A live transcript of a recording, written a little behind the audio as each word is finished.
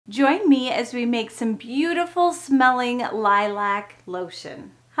Join me as we make some beautiful smelling lilac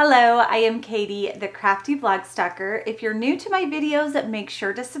lotion. Hello, I am Katie, the Crafty Blog Stalker. If you're new to my videos, make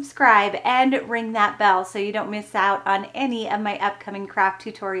sure to subscribe and ring that bell so you don't miss out on any of my upcoming craft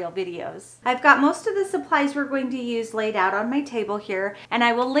tutorial videos. I've got most of the supplies we're going to use laid out on my table here, and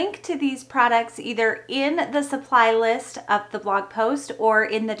I will link to these products either in the supply list of the blog post or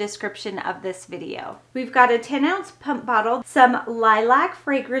in the description of this video. We've got a 10-ounce pump bottle, some lilac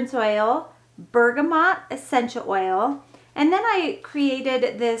fragrance oil, bergamot essential oil, and then I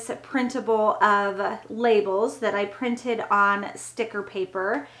created this printable of labels that I printed on sticker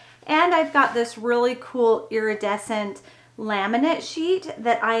paper. And I've got this really cool iridescent laminate sheet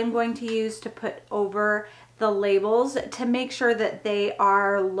that I am going to use to put over the labels to make sure that they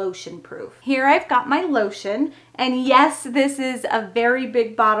are lotion proof. Here I've got my lotion, and yes, this is a very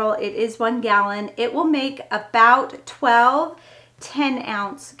big bottle. It is 1 gallon. It will make about 12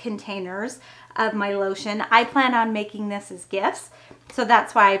 10-ounce containers of my lotion. I plan on making this as gifts, so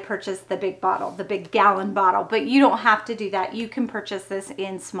that's why I purchased the big bottle, the big gallon bottle, but you don't have to do that. You can purchase this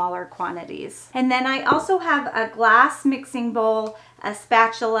in smaller quantities. And then I also have a glass mixing bowl, a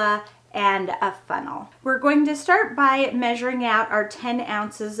spatula, and a funnel. We're going to start by measuring out our 10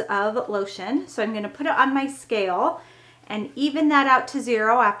 ounces of lotion. So I'm going to put it on my scale and even that out to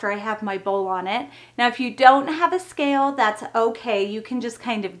 0 after I have my bowl on it. Now, if you don't have a scale, that's okay. You can just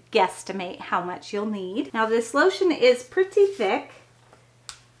kind of guesstimate how much you'll need. Now, this lotion is pretty thick.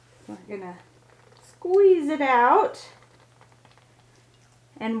 We're gonna squeeze it out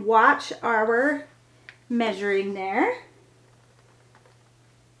and watch our measuring there.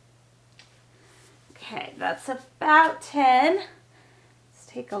 Okay, that's about 10. Let's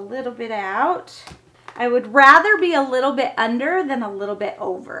take a little bit out. I would rather be a little bit under than a little bit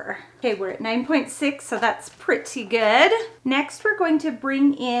over. Okay, we're at 9.6, so that's pretty good. Next, we're going to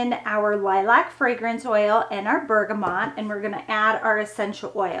bring in our lilac fragrance oil and our bergamot, and we're gonna add our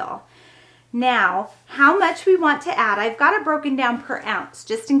essential oil. Now, how much we want to add, I've got it broken down per ounce,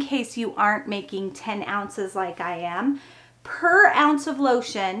 just in case you aren't making 10 ounces like I am. Per ounce of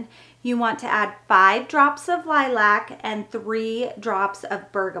lotion, you want to add 5 drops of lilac and 3 drops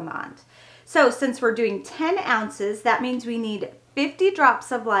of bergamot. So since we're doing 10 ounces, that means we need 50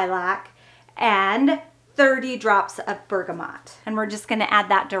 drops of lilac and 30 drops of bergamot. And we're just gonna add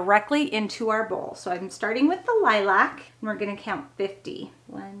that directly into our bowl. So I'm starting with the lilac, and we're gonna count 50.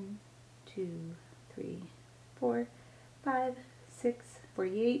 1, 2, 3, 4, 5, 6,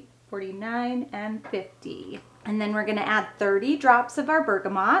 48, 49, and 50. And then we're gonna add 30 drops of our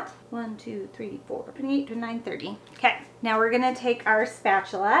bergamot. 1, 2, 3, 4, 28, 29, 30. Okay, now we're gonna take our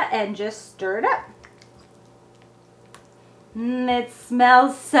spatula and just stir it up. It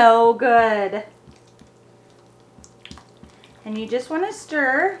smells so good. And you just wanna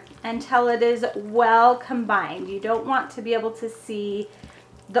stir until it is well combined. You don't want to be able to see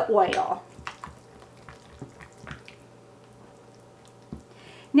the oil.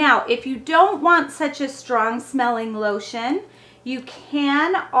 Now, if you don't want such a strong smelling lotion, you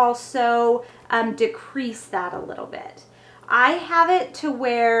can also decrease that a little bit. I have it to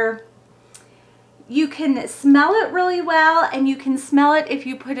where you can smell it really well, and you can smell it if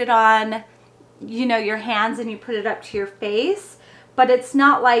you put it on, you know, your hands and you put it up to your face, but it's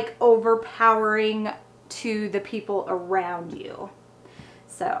not like overpowering to the people around you.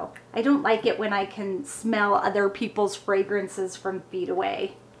 So I don't like it when I can smell other people's fragrances from feet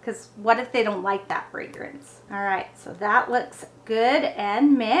away, because what if they don't like that fragrance? All right, so that looks good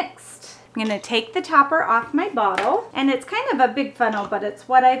and mixed. I'm gonna take the topper off my bottle, and it's kind of a big funnel, but it's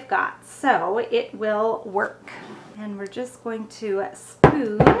what I've got, so it will work. And we're just going to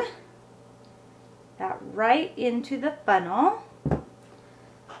spoon that right into the funnel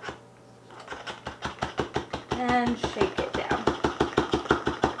and shake it down.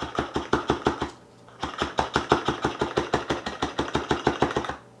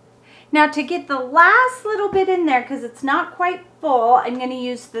 Now, to get the last little bit in there, because it's not quite full, I'm going to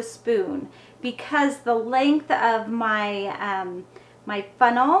use the spoon, because the length of my my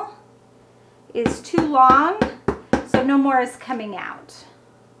funnel is too long, so no more is coming out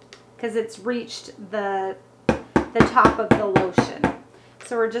because it's reached the top of the lotion.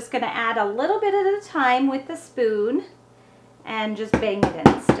 So we're just going to add a little bit at a time with the spoon and just bang it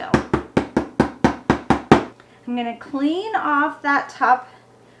in still. I'm going to clean off that top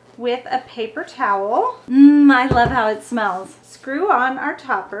with a paper towel. I love how it smells. Screw on our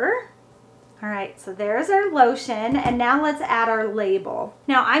topper. All right, so there's our lotion, and now let's add our label.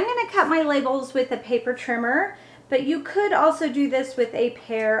 Now I'm gonna cut my labels with a paper trimmer, but you could also do this with a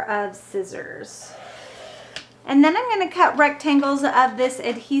pair of scissors. And then I'm going to cut rectangles of this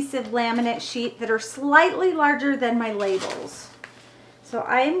adhesive laminate sheet that are slightly larger than my labels. So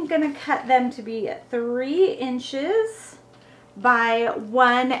I'm going to cut them to be 3 inches by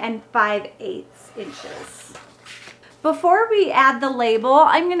 1 5/8 inches. Before we add the label,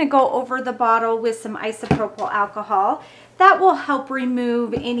 I'm going to go over the bottle with some isopropyl alcohol. That will help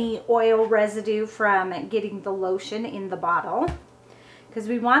remove any oil residue from getting the lotion in the bottle, because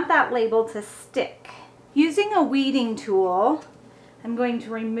we want that label to stick. Using a weeding tool, I'm going to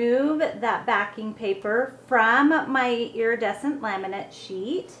remove that backing paper from my iridescent laminate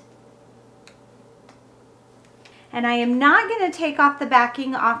sheet. And I am not going to take off the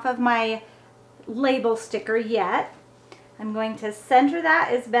backing off of my label sticker yet. I'm going to center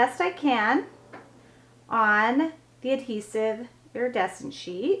that as best I can on the adhesive iridescent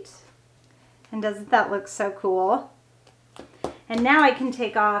sheet. And doesn't that look so cool? And now I can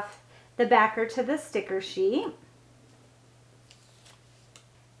take off the backer to the sticker sheet.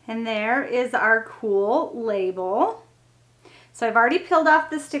 And there is our cool label. So I've already peeled off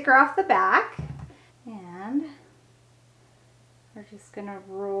the sticker off the back. And we're just going to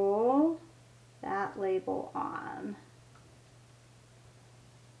roll that label on.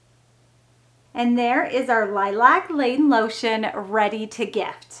 And there is our Lilac Lane Lotion ready to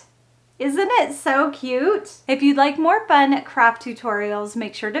gift. Isn't it so cute? If you'd like more fun craft tutorials,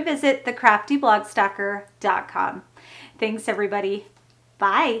 make sure to visit thecraftyblogstalker.com. Thanks everybody.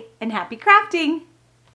 Bye and happy crafting.